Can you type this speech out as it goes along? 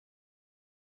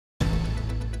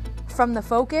From the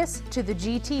Focus to the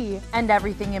GT and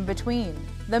everything in between.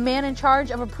 The man in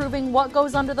charge of approving what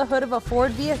goes under the hood of a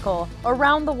Ford vehicle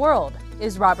around the world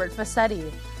is Robert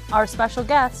Fascetti, our special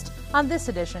guest on this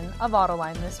edition of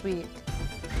Autoline This Week.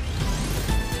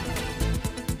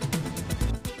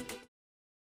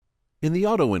 In the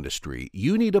auto industry,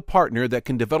 you need a partner that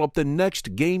can develop the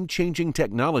next game-changing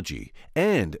technology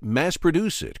and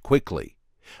mass-produce it quickly.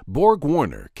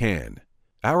 BorgWarner can.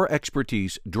 Our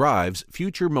expertise drives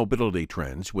future mobility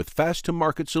trends with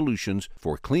fast-to-market solutions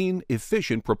for clean,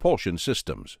 efficient propulsion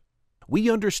systems. We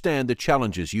understand the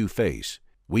challenges you face.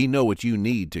 We know what you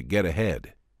need to get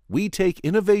ahead. We take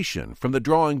innovation from the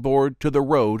drawing board to the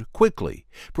road quickly,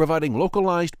 providing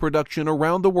localized production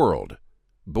around the world.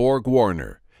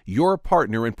 BorgWarner, your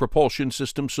partner in propulsion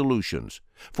system solutions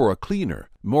for a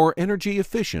cleaner, more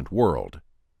energy-efficient world.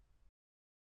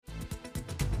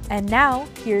 And now,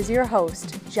 here's your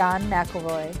host, John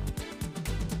McElroy. I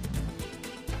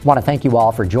want to thank you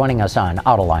all for joining us on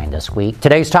Autoline this week.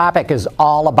 Today's topic is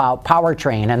all about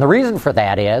powertrain, and the reason for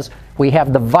that is we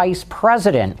have the Vice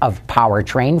President of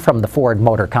Powertrain from the Ford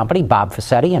Motor Company, Bob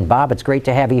Fascetti. And Bob, it's great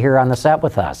to have you here on the set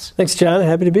with us. Thanks, John.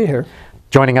 Happy to be here.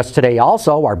 Joining us today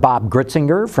also are Bob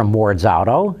Gritzinger from Ward's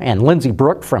Auto and Lindsay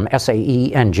Brook from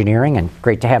SAE Engineering. And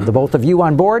great to have the both of you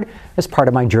on board as part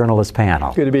of my journalist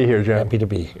panel. Good to be here, John. Happy to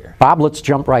be here. Bob, let's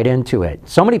jump right into it.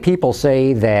 So many people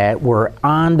say that we're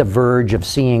on the verge of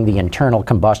seeing the internal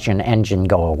combustion engine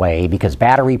go away because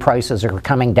battery prices are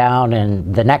coming down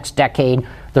in the next decade.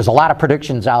 There's a lot of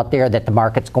predictions out there that the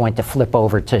market's going to flip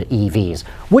over to EVs.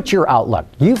 What's your outlook?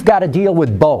 You've got to deal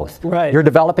with both. Right. You're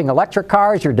developing electric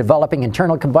cars, you're developing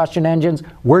internal combustion engines.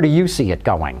 Where do you see it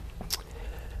going?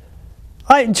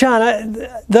 John,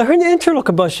 the internal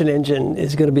combustion engine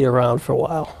is going to be around for a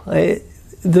while.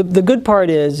 The good part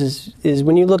is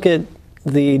when you look at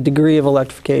the degree of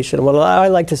electrification, what I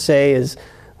like to say is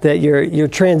that you're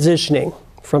transitioning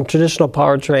from traditional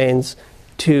powertrains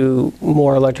to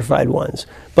more electrified ones.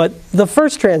 But the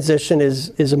first transition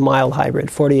is a mild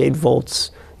hybrid, 48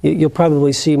 volts. You'll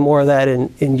probably see more of that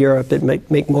in Europe. It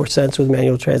make more sense with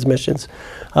manual transmissions.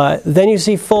 Then you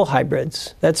see full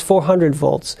hybrids. That's 400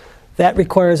 volts. That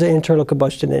requires an internal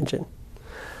combustion engine.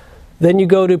 Then you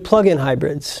go to plug-in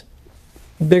hybrids,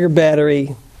 bigger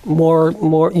battery, more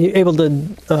you're able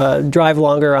to drive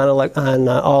longer on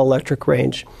all electric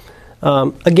range.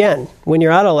 Again, when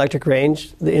you're out of electric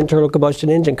range, the internal combustion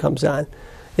engine comes on.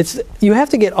 You have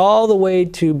to get all the way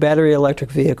to battery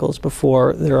electric vehicles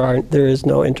before there is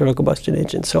no internal combustion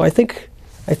engine. So I think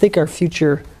our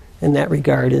future in that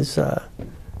regard is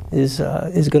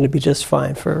going to be just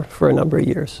fine for a number of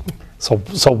years.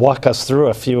 So walk us through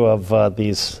a few of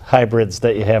these hybrids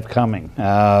that you have coming.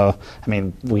 I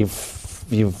mean,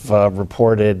 you've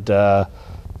reported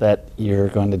that you're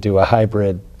going to do a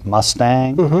hybrid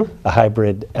Mustang, a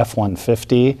hybrid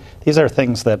F-150. These are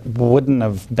things that wouldn't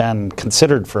have been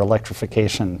considered for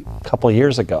electrification a couple of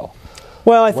years ago.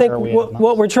 Well, I think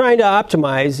what we're trying to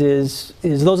optimize is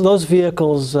those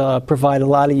vehicles provide a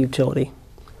lot of utility,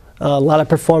 a lot of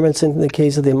performance in the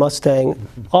case of the Mustang,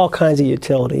 all kinds of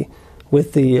utility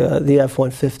with the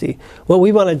F-150. What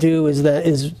we want to do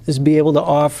is be able to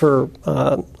offer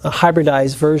a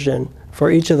hybridized version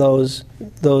for each of those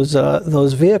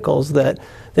vehicles that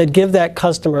give that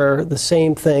customer the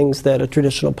same things that a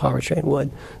traditional powertrain would.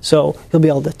 So he'll be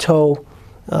able to tow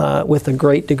with a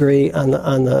great degree on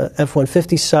the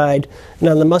F-150 side, and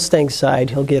on the Mustang side,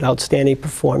 he'll get outstanding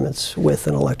performance with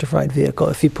an electrified vehicle.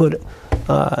 If you put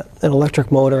an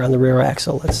electric motor on the rear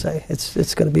axle, let's say,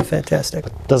 it's going to be fantastic.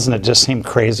 But doesn't it just seem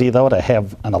crazy, though, to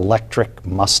have an electric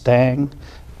Mustang?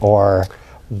 Or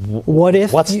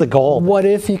what's the goal? What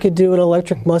if you could do an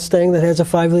electric Mustang that has a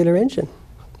 5-liter engine?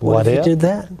 What if you did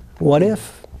that? What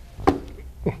if?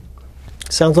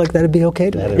 Sounds like that'd be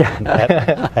okay to me.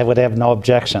 I would have no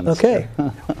objections. Okay.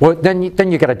 Well, then you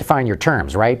got to define your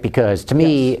terms, right? Because to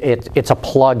me, it's a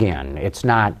plug-in. It's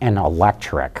not an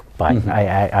electric, but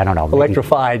I don't know.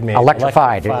 Electrified, maybe.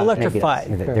 Electrified. Electrified.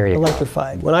 There you go.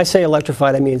 Electrified. When I say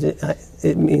electrified,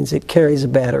 it means it carries a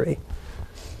battery.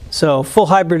 So full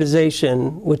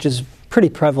hybridization, which is pretty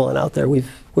prevalent out there.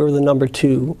 We're the number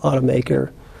 2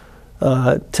 automaker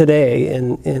today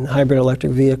in hybrid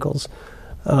electric vehicles.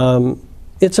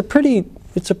 It's a pretty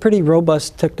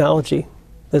robust technology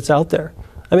that's out there.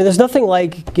 I mean, there's nothing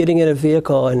like getting in a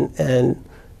vehicle and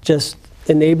just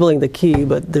enabling the key,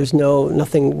 but there's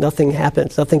nothing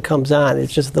happens, nothing comes on.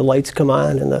 It's just the lights come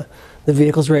on and the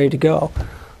vehicle's ready to go.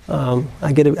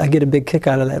 I get a big kick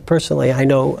out of that personally. I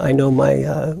know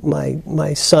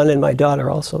my son and my daughter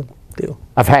also do.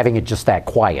 Of having it just that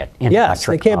quiet. Yes,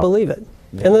 they can't believe it.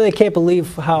 Yeah. And then they can't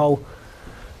believe how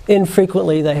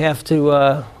infrequently they have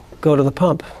to go to the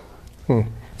pump.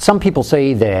 Some people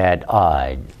say that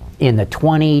in the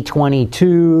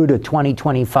 2022 to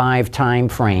 2025 time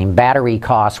frame, battery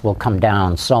costs will come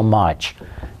down so much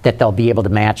that they'll be able to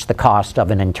match the cost of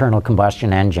an internal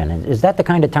combustion engine. Is that the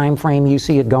kind of time frame you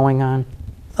see it going on?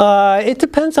 It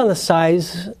depends on the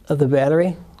size of the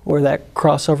battery, where that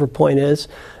crossover point is.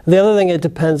 The other thing it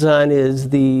depends on is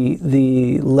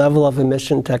the level of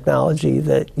emission technology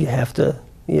that you have to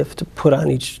put on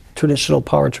each traditional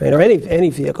powertrain, or any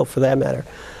vehicle for that matter.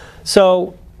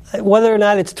 So whether or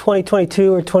not it's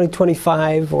 2022 or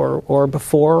 2025 or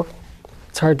before,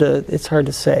 it's hard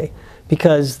to say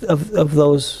because of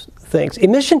those things.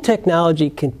 Emission technology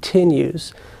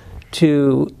continues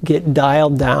to get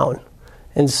dialed down.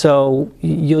 And so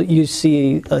you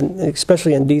see,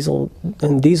 especially in diesel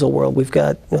world, we've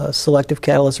got selective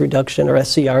catalyst reduction, or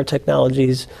SCR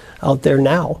technologies out there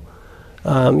now.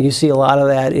 You see a lot of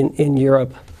that in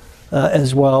Europe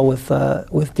as well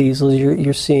with diesels.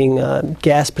 You're seeing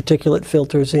gas particulate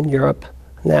filters in Europe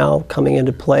now coming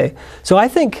into play. So I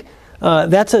think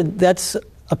that's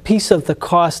a piece of the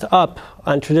cost up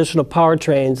on traditional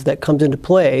powertrains that comes into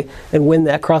play, and when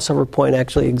that crossover point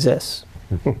actually exists.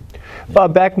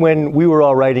 Bob, back when we were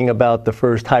all writing about the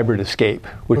first hybrid Escape,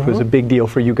 which was a big deal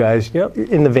for you guys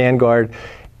in the vanguard,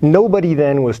 nobody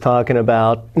then was talking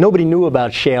about, nobody knew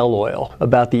about shale oil,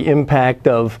 about the impact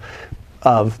of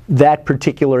that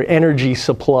particular energy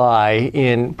supply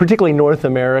in particularly North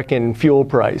American fuel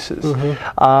prices.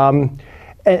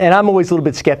 And I'm always a little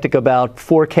bit skeptic about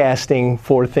forecasting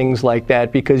for things like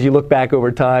that, because you look back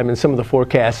over time and some of the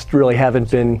forecasts really haven't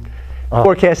been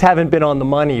on the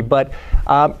money. But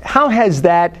how has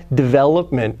that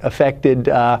development affected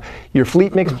your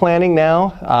fleet mix planning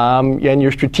now and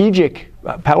your strategic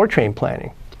powertrain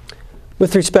planning?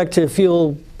 With respect to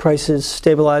fuel prices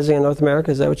stabilizing in North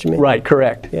America, is that what you mean? Right,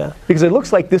 correct. Yeah. Because it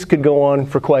looks like this could go on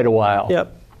for quite a while.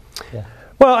 Yep. Yeah.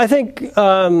 Well, I think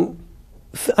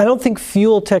I don't think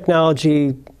fuel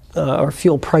technology or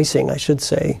fuel pricing, I should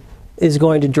say, is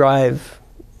going to drive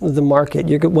the market.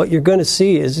 What you're going to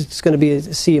see is it's going to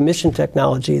be emission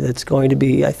technology that's going to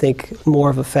be, I think, more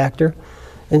of a factor.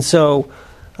 And so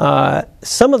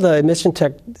some of the emission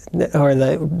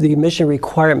the emission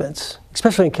requirements,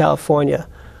 especially in California,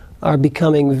 are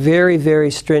becoming very,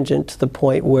 very stringent to the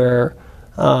point where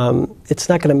it's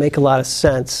not going to make a lot of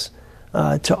sense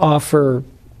to offer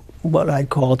what I'd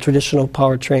call traditional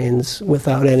powertrains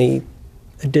without any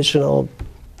additional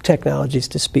technologies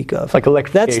to speak of. Like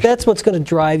electrification. That's what's going to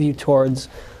drive you towards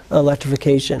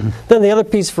electrification. Then the other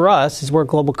piece for us is we're a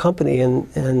global company,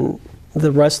 and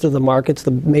the rest of the markets, the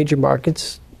major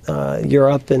markets,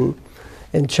 Europe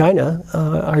and China,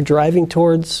 are driving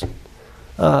towards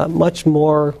much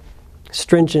more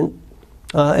stringent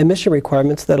emission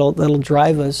requirements that'll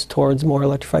drive us towards more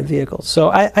electrified vehicles.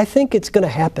 So I think it's going to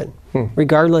happen,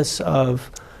 regardless of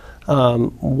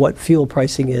what fuel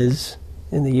pricing is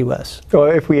in the U.S. So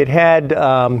if we had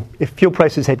if fuel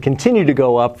prices had continued to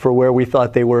go up for where we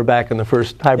thought they were back when the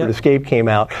first hybrid Escape came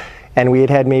out, and we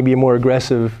had maybe a more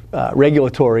aggressive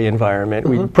regulatory environment,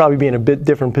 we'd probably be in a bit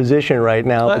different position right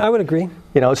now. I would agree.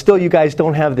 Still you guys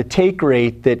don't have the take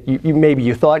rate that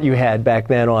you thought you had back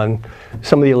then on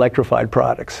some of the electrified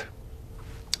products.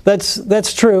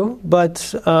 That's true,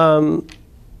 but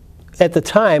at the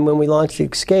time when we launched the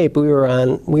Escape, we were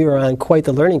on quite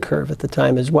the learning curve at the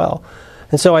time as well.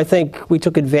 And so I think we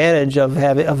took advantage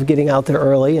of getting out there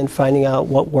early and finding out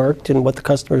what worked and what the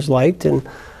customers liked. And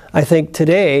I think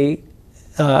today,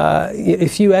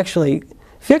 if you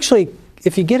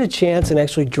get a chance and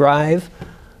actually drive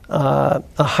a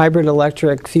hybrid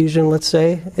electric Fusion, let's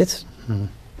say, it's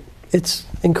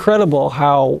incredible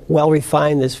how well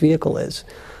refined this vehicle is.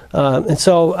 And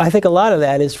so I think a lot of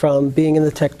that is from being in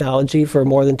the technology for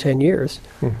more than 10 years.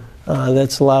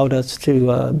 That's allowed us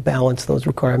to balance those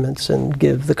requirements and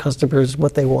give the customers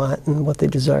what they want and what they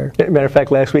desire. Matter of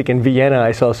fact, last week in Vienna,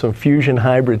 I saw some Fusion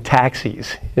hybrid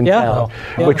taxis in town,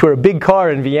 which were a big car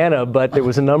in Vienna, but there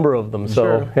was a number of them.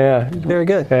 So, very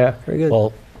good. Yeah, very good.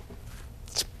 Well,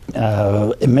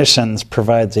 emissions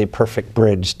provides a perfect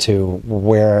bridge to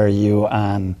where are you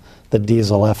on the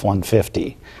diesel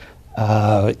F-150.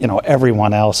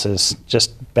 Everyone else is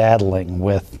just battling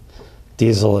with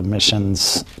diesel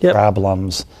emissions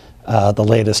problems, the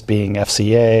latest being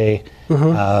FCA.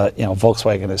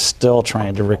 Volkswagen is still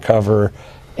trying to recover,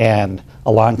 and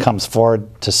along comes Ford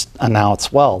to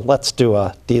announce, well, let's do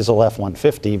a diesel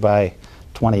F-150 by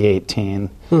 2018,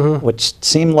 which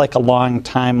seemed like a long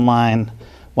timeline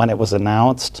when it was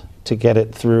announced to get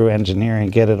it through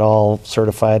engineering, get it all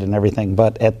certified and everything.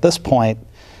 But at this point,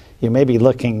 you may be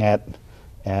looking at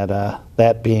and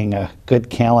that being a good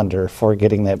calendar for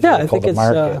getting that Yeah, I vehicle think to it's,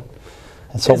 market.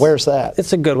 And so where's that?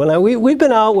 It's a good one. We've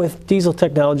been out with diesel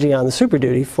technology on the Super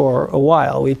Duty for a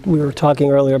while. We were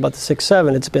talking earlier about the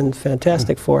 6.7. It's been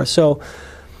fantastic for us. So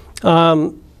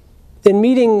in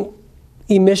meeting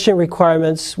emission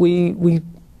requirements, we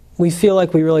feel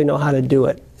like we really know how to do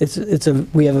it.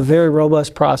 We have a very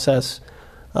robust process.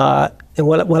 And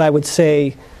what I would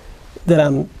say that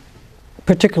I'm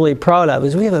particularly proud of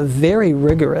is we have a very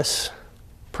rigorous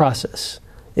process.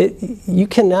 You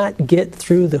cannot get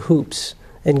through the hoops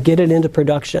and get it into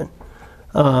production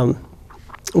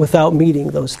without meeting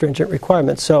those stringent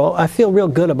requirements. So I feel real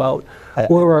good about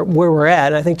where we're at.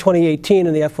 And I think 2018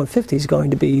 in the F-150 is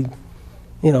going to be,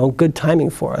 good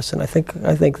timing for us. And I think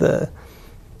the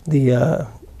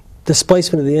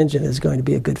displacement of the engine is going to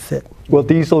be a good fit. Will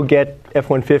diesel get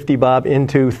F-150, Bob,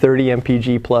 into 30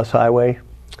 mpg plus highway?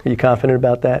 Are you confident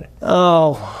about that?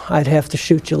 Oh, I'd have to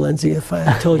shoot you, Lindsay, if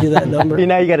I told you that number.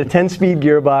 Now you got a 10-speed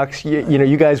gearbox.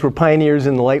 You guys were pioneers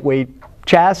in the lightweight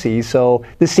chassis, so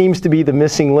this seems to be the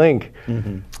missing link.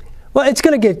 Mm-hmm. Well, it's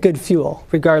going to get good fuel,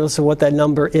 regardless of what that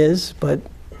number is.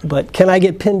 But can I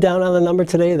get pinned down on the number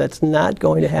today? That's not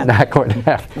going to happen. Not going to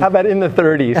happen. How about in the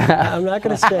 30s? I'm not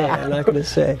going to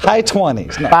say. High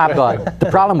 20s. No. Bob, the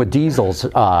problem with diesels,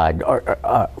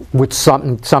 with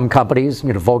some companies,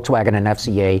 Volkswagen and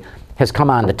FCA, has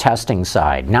come on the testing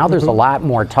side. Now there's a lot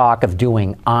more talk of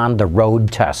doing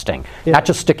on-the-road testing, not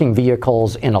just sticking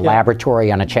vehicles in a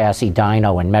laboratory on a chassis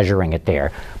dyno and measuring it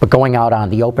there, but going out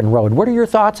on the open road. What are your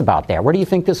thoughts about that? Where do you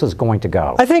think this is going to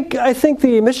go? I think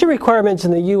the emission requirements in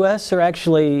the U.S. are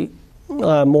actually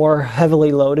more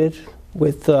heavily loaded,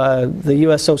 with the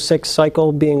US 06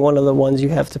 cycle being one of the ones you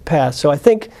have to pass. So I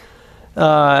think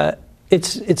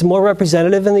it's more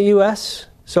representative in the U.S.,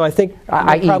 so I think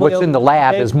i.e. what's in the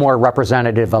lab is more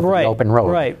representative of the open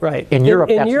road. Right. In Europe,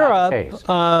 that's Europe, not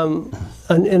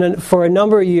the case. For a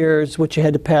number of years, what you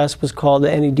had to pass was called the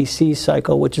NEDC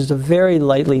cycle, which is a very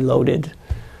lightly loaded.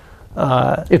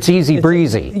 It's easy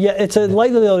breezy. It's a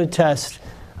lightly loaded test.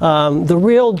 The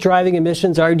real driving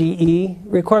emissions, RDE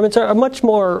requirements, are much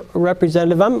more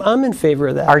representative. I'm in favor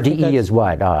of that. RDE is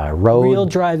what? Road? Real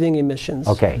driving emissions.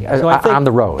 Okay, so I think, on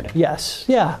the road. Yes,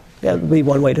 yeah. That would be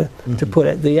one way to put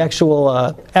it. The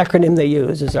actual acronym they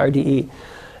use is RDE,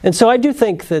 and so I do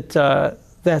think that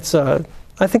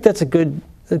I think that's a good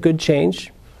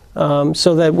change,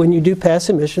 so that when you do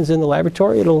pass emissions in the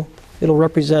laboratory, it'll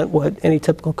represent what any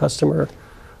typical customer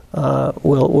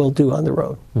will do on the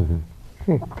road.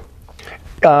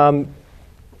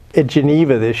 At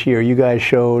Geneva this year, you guys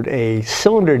showed a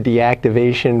cylinder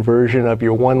deactivation version of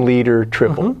your 1-liter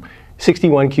triple.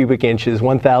 61 cubic inches,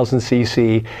 1,000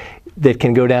 cc, that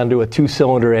can go down to a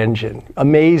 2-cylinder engine.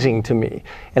 Amazing to me.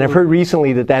 And I've heard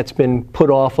recently that that's been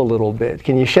put off a little bit.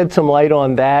 Can you shed some light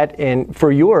on that and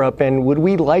for Europe? And would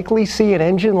we likely see an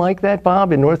engine like that,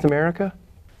 Bob, in North America?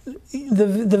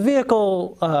 The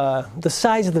vehicle, the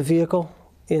size of the vehicle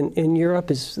in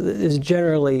Europe is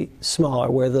generally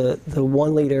smaller, where the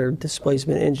 1-liter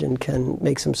displacement engine can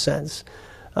make some sense.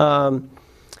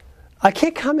 I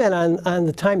can't comment on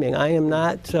the timing. I am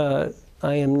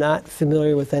not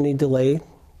familiar with any delay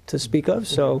to speak of.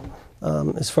 So,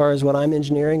 as far as what I'm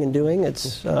engineering and doing,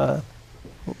 it's on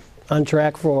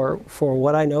track for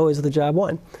what I know is the job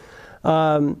one.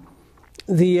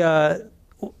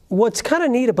 What's kind of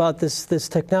neat about this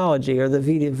technology, or the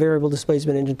variable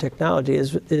displacement engine technology,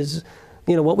 is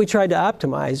what we tried to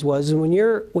optimize was when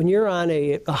you're on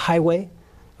a highway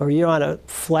or you're on a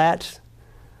flat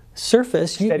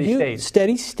surface,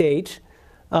 steady state,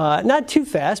 not too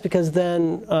fast, because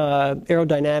then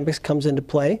aerodynamics comes into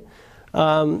play.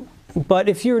 But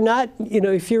if you're not,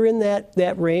 if you're in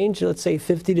that range, let's say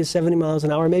 50 to 70 miles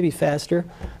an hour, maybe faster,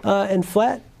 and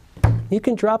flat, you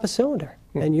can drop a cylinder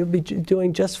and you'll be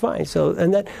doing just fine. So,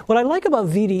 what I like about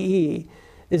VDE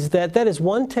is that is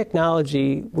one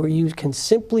technology where you can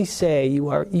simply say you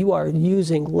are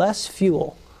using less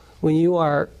fuel when you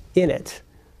are in it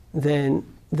than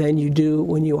you do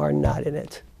when you are not in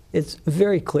it. It's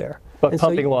very clear. But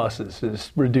pumping losses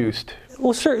is reduced.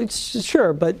 Well,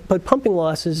 sure, but pumping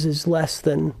losses is less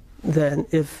than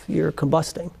if you're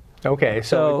combusting. Okay,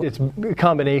 so it's a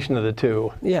combination of the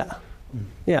two.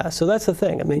 Yeah, so that's the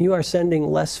thing. I mean, you are sending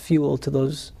less fuel to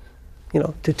those,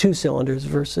 to 2 cylinders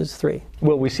versus 3.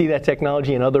 Will we see that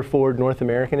technology in other Ford North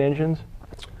American engines?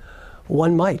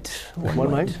 One might.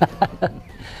 One might.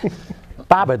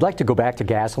 Bob, I'd like to go back to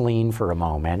gasoline for a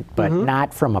moment, but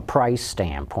not from a price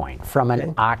standpoint, from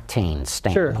an octane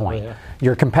standpoint. Sure.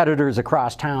 Your competitors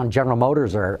across town, General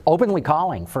Motors, are openly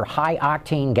calling for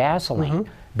high-octane gasoline.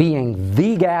 being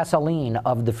the gasoline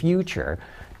of the future,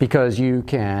 because you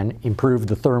can improve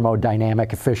the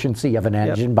thermodynamic efficiency of an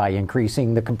engine by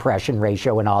increasing the compression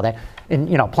ratio and all that.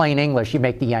 In plain English, you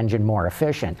make the engine more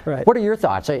efficient. Right. What are your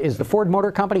thoughts? Is the Ford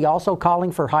Motor Company also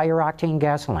calling for higher octane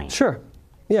gasoline? Sure.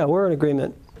 Yeah, we're in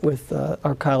agreement with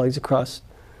our colleagues across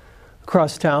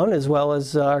town, as well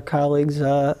as our colleagues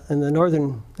in the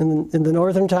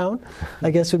northern town,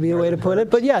 I guess would be a way to put it.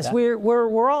 But yes,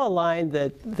 we're all aligned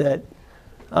that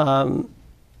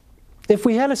if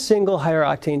we had a single higher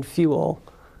octane fuel,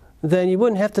 then you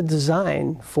wouldn't have to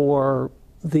design for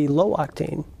the low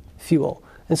octane fuel.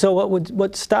 And so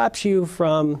what stops you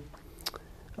from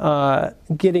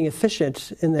getting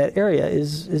efficient in that area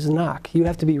is knock. You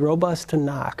have to be robust to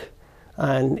knock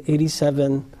on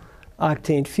 87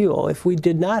 octane fuel. If we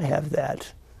did not have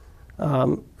that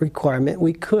requirement,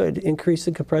 we could increase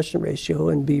the compression ratio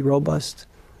and be robust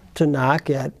to knock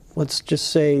at, let's just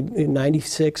say,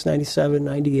 96, 97,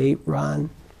 98 RON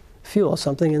fuel,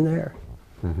 something in there.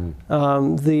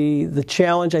 Mm-hmm. The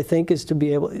challenge, I think, is to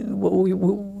be able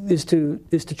is to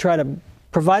try to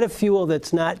provide a fuel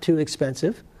that's not too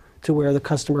expensive to where the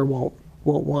customer won't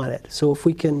want it. So if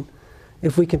we can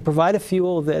provide a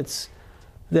fuel that's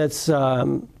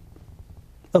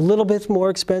a little bit more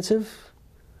expensive,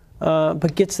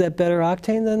 but gets that better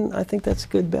octane, then I think that's a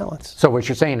good balance. So what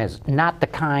you're saying is not the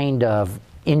kind of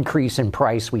increase in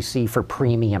price we see for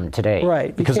premium today.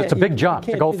 Right. Because it's a big jump.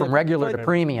 To go from regular to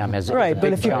premium is a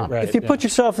big jump. If you put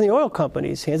yourself in the oil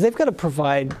company's hands, they've got to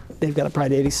provide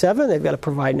 87, they've got to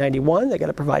provide 91, they've got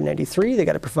to provide 93, they've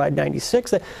got to provide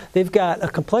 96. They've got a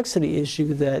complexity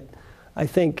issue that I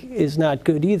think is not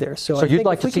good either. So you'd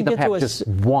like to see them have just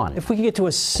one. If we could get to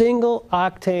a single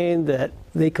octane that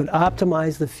they could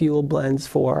optimize the fuel blends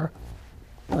for,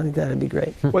 I think that would be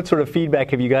great. What sort of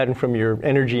feedback have you gotten from your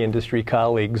energy industry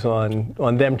colleagues on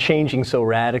them changing so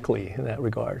radically in that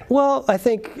regard? Well, I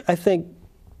think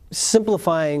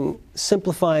simplifying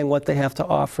what they have to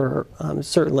offer,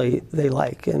 certainly they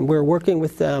like. And we're working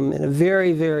with them in a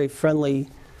very, very friendly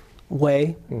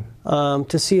way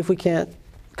to see if we can't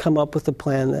come up with a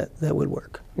plan that would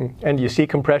work. And do you see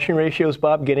compression ratios,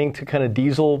 Bob, getting to kind of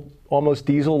almost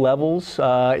diesel levels?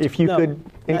 If you could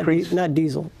increase? Not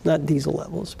diesel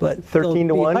levels, but 13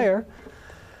 to 1? Higher.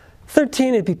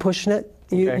 13, it'd be pushing it.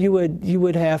 You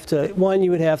would have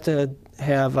to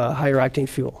have a higher octane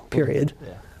fuel, period.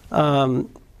 Yeah.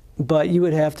 But you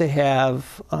would have to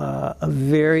have a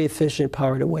very efficient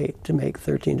power to weight to make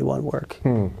 13 to 1 work.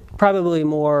 Probably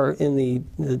more in the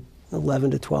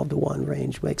 11 to 12 to 1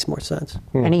 range makes more sense.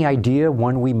 Any idea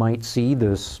when we might see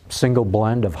this single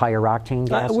blend of higher octane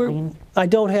gasoline? I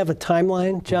don't have a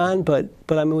timeline, John, but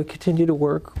I mean, we continue to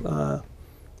work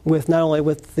with not only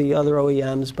with the other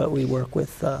OEMs, but we work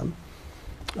with the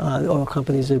oil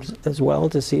companies as well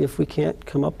to see if we can't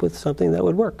come up with something that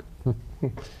would work.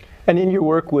 And in your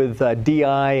work with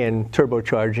DI and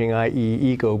turbocharging,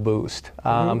 i.e. EcoBoost,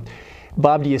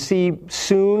 Bob, do you see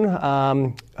soon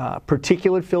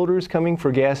particulate filters coming for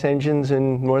gas engines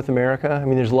in North America? I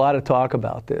mean, there's a lot of talk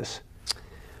about this.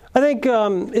 I think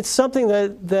it's something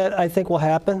that I think will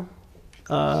happen.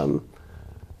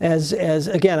 As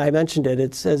again, I mentioned it,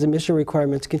 it's as emission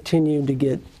requirements continue to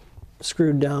get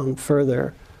screwed down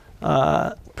further,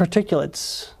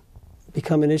 particulates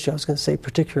become an issue. I was going to say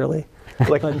particularly.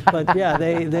 But yeah,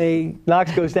 they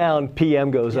NOx goes down,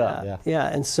 PM goes up. Yeah,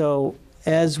 and so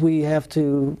as we have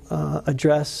to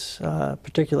address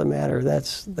particulate matter,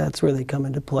 that's where they come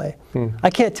into play. I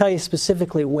can't tell you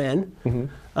specifically when,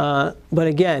 but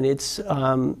again, it's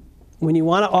when you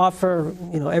want to offer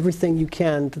everything you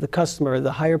can to the customer,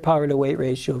 the higher power to weight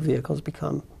ratio vehicles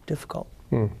become difficult.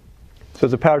 So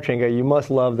as a powertrain guy, you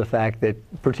must love the fact that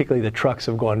particularly the trucks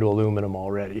have gone to aluminum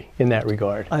already in that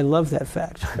regard. I love that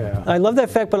fact. Yeah. I love that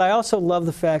fact, but I also love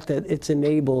the fact that it's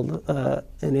enabled an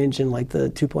engine like the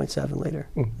 2.7 liter,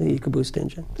 the EcoBoost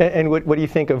engine. And what do you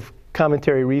think of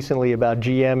commentary recently about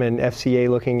GM and FCA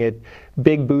looking at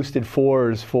big boosted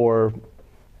 4s for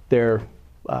their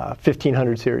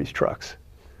 1500 series trucks?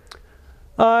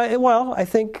 Well, I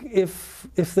think if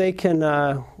they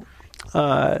can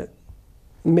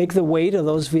make the weight of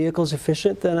those vehicles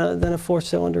efficient, then a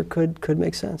 4-cylinder could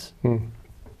make sense. Can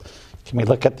we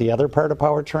look at the other part of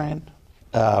powertrain?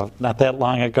 Not that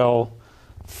long ago,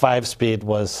 5-speed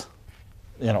was,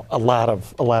 a lot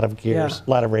of gears, a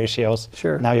lot of ratios.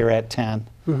 Sure. Now you're at 10.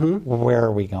 Where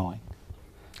are we going?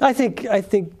 I think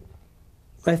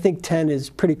 10 is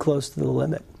pretty close to the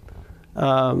limit.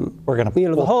 We're going to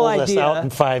pull this out in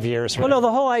 5 years. Well, right? no,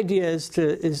 the whole idea is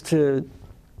to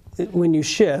when you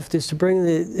shift is to bring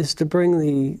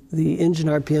the engine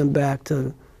RPM back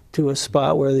to a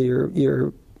spot where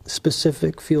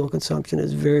specific fuel consumption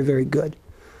is very, very good.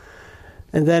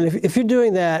 And then if you're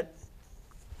doing that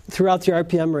throughout the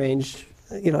RPM range,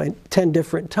 at 10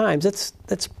 different times,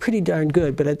 that's pretty darn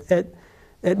good. But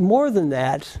at more than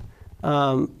that,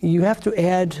 you have to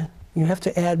add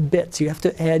bits, you have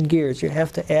to add gears, you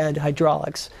have to add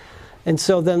hydraulics, and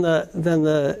so then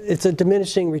it's a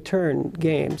diminishing return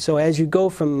game. So as you go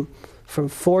from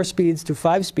 4 speeds to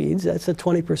 5 speeds, that's a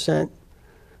 20%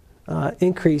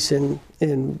 increase in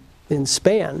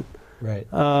span. Right.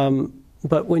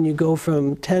 But when you go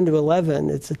from 10 to 11,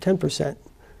 it's a 10%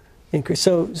 increase.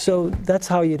 So that's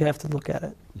how you'd have to look at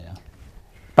it. Yeah.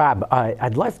 Bob,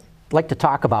 I'd like to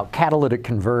talk about catalytic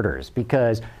converters,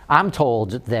 because I'm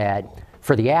told that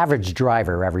for the average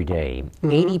driver every day,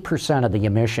 80% of the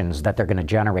emissions that they're going to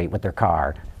generate with their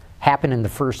car happen in the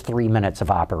first 3 minutes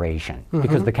of operation,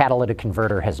 because the catalytic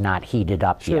converter has not heated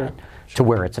up yet to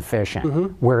where it's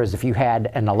efficient. Whereas if you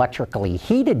had an electrically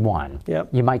heated one,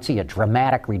 you might see a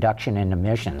dramatic reduction in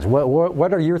emissions.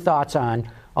 What are your thoughts on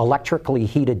electrically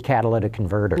heated catalytic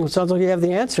converters? Well, it sounds like you have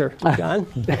the answer, John.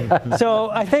 So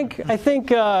I think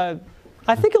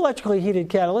electrically heated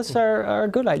catalysts are a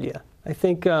good idea. I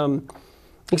think,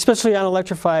 especially on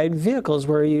electrified vehicles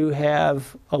where you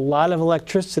have a lot of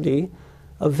electricity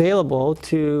available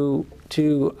to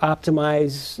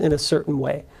optimize in a certain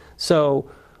way. So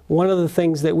one of the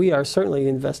things that we are certainly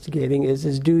investigating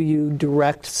is do you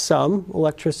direct some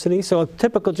electricity? So a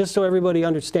typical, just so everybody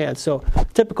understands, so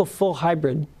typical full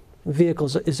hybrid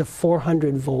vehicles is a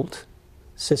 400 volt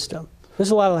system.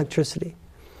 There's a lot of electricity.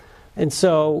 And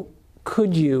so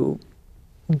could you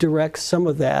direct some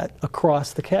of that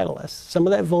across the catalyst, some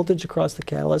of that voltage across the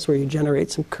catalyst where you generate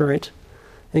some current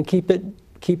and keep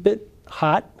it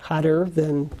hotter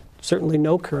than certainly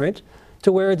no current,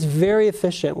 to where it's very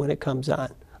efficient when it comes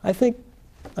on? I think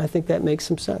that makes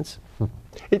some sense.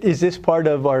 Is this part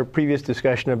of our previous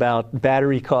discussion about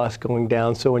battery costs going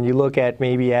down? So when you look at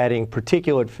maybe adding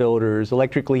particulate filters,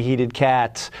 electrically heated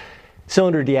cats,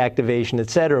 cylinder deactivation, et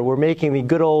cetera, we're making the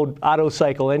good old Otto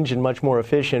cycle engine much more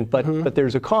efficient, but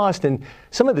there's a cost, and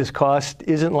some of this cost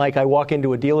isn't like I walk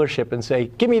into a dealership and say,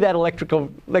 give me that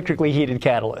electrically heated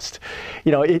catalyst.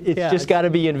 It's just got to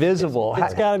be invisible.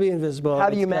 It's got to be invisible. How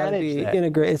do you manage that?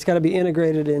 It's got to be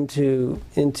integrated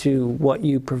into what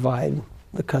you provide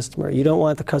the customer. You don't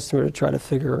want the customer to try to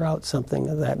figure out something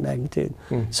of that magnitude.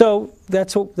 So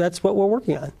that's what we're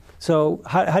working on. So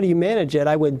how do you manage it?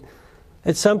 I would,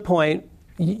 at some point,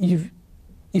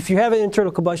 if you have an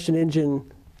internal combustion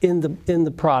engine in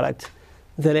the product,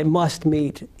 then it must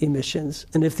meet emissions.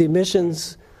 And if the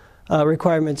emissions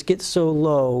requirements get so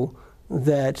low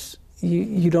that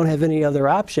you don't have any other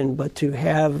option but to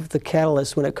have the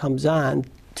catalyst when it comes on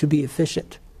to be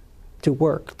efficient, to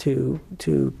work, to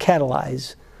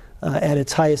catalyze at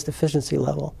its highest efficiency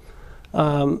level,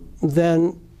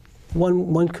 then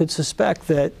one could suspect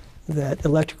that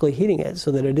electrically heating it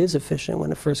so that it is efficient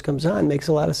when it first comes on makes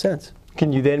a lot of sense.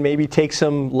 Can you then maybe take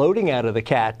some loading out of the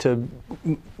cat to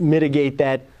mitigate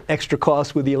that extra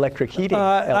cost with the electric heating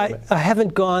element? I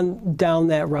haven't gone down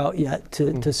that route yet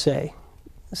to say.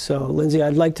 So, Lindsay,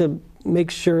 I'd like to make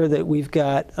sure that we've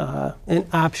got an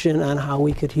option on how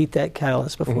we could heat that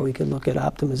catalyst before we could look at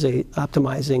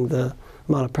optimizing the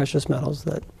amount of precious metals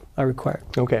that are required.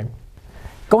 Okay.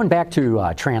 Going back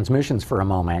to transmissions for a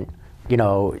moment,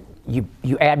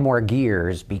 you add more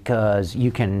gears because you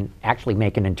can actually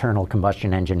make an internal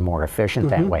combustion engine more efficient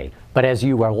that way. But as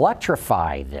you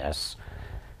electrify this,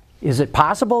 is it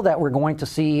possible that we're going to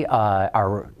see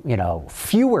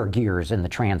fewer gears in the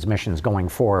transmissions going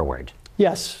forward?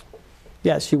 Yes,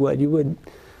 you would.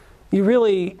 You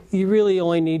really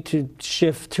only need to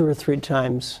shift 2 or 3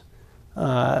 times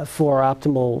for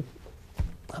optimal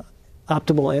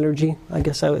energy, I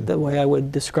guess the way I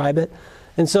would describe it.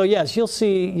 And so yes, you'll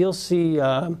see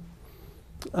an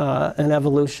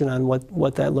evolution on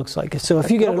what that looks like. So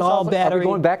if you get an all battery, are we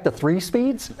going back to 3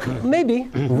 speeds? Maybe.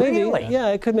 Really? Yeah,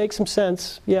 it could make some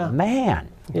sense. Yeah. Man.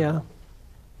 Yeah.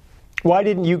 Why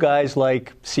didn't you guys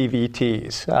like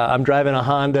CVTs? I'm driving a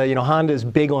Honda. Honda's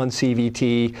big on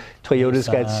CVT. Toyota's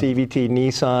got CVT,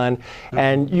 Nissan.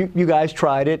 And you guys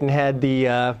tried it and had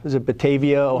the, was it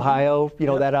Batavia, Ohio,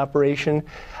 that operation.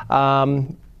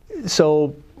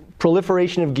 So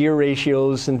proliferation of gear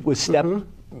ratios and with step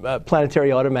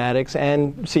planetary automatics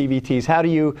and CVTs. How do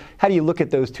you look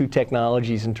at those two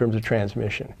technologies in terms of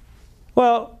transmission?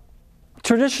 Well,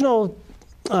 traditional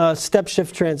step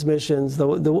shift transmissions, the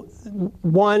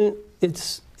one,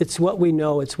 it's what we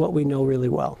know. It's what we know really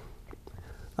well,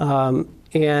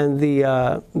 and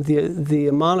the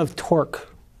amount of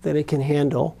torque that it can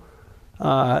handle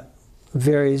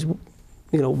varies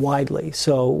widely.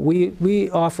 So we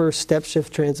offer step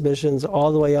shift transmissions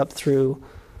all the way up through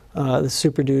the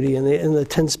Super Duty and the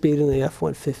 10-speed and the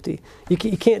F-150.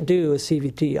 You can't do a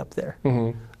CVT up there.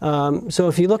 Mm-hmm. So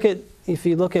if you look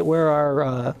at where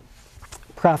our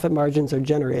profit margins are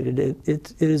generated,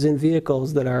 it is in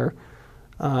vehicles that are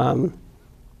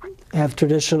have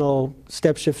traditional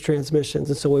step shift transmissions,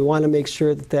 and so we want to make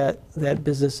sure that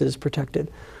business is protected.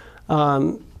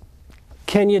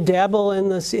 Can you dabble in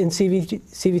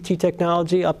CVT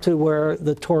technology up to where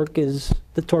the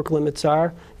torque limits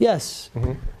are? Yes.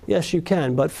 Mm-hmm. Yes, you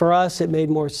can. But for us, it made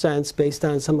more sense based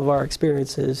on some of our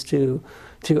experiences to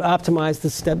optimize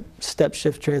the step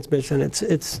shift transmission.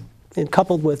 It's and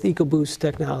coupled with EcoBoost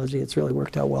technology, it's really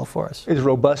worked out well for us. Is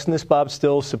robustness, Bob,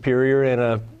 still superior in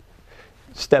a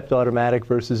stepped automatic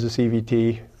versus a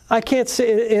CVT? I can't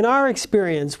say. In our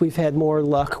experience, we've had more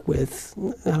luck with,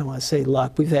 I don't want to say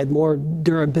luck, we've had more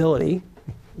durability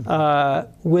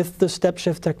with the step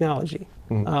shift technology.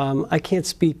 Mm-hmm. I can't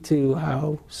speak to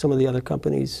how some of the other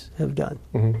companies have done.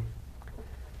 Mm-hmm.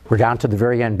 We're down to the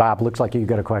very end, Bob. Looks like you've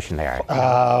got a question there.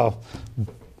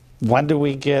 When do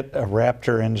we get a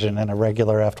Raptor engine in a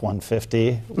regular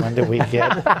F-150? When do we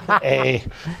get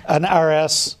an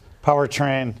RS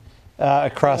powertrain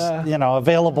across,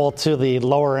 available to the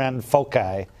lower end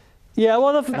Foci? Yeah,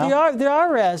 well,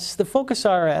 the Focus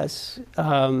RS.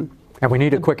 And we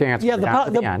need a quick answer. Yeah,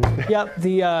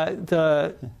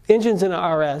 the engines in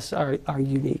an RS are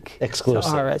unique.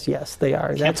 Exclusive. RS, yes, they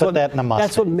are. Can't put that in a Mustang.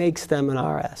 That's what makes them an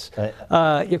RS.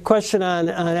 Your question on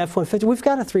F-150, we've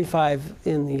got a 3.5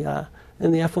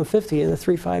 in the F-150 and a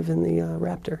 3.5 in the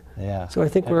Raptor. Yeah. So I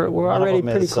think we're already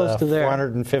pretty close to there.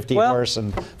 450 horse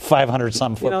and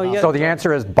 500-some foot. So the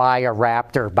answer is buy a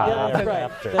Raptor, Bob. Yeah, that's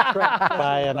right.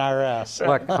 Buy an RS.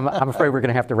 Look, I'm afraid we're going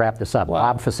to have to wrap this up.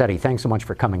 Wow. Bob Fassetti, thanks so much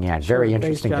for coming in. Sure. Very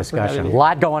interesting Thanks, discussion. A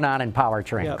lot going on in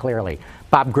powertrain, clearly.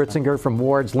 Bob Gritzinger from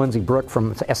Ward's, Lindsay Brook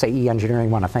from SAE Engineering.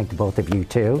 Want to thank the both of you,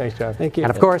 too. Thanks, John. Thank you. And,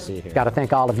 of course, got to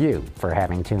thank all of you for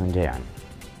having tuned in.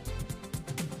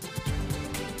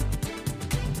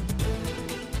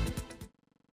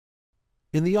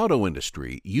 In the auto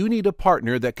industry, you need a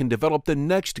partner that can develop the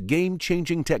next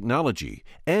game-changing technology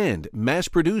and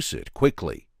mass-produce it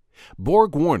quickly.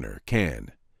 BorgWarner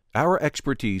can. Our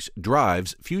expertise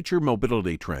drives future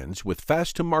mobility trends with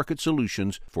fast-to-market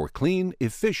solutions for clean,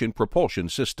 efficient propulsion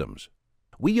systems.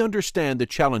 We understand the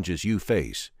challenges you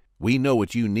face. We know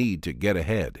what you need to get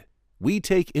ahead. We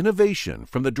take innovation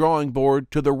from the drawing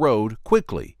board to the road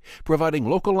quickly, providing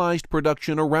localized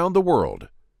production around the world.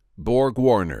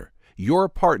 BorgWarner, your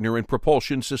partner in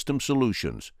propulsion system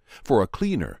solutions for a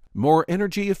cleaner, more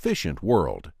energy-efficient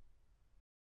world.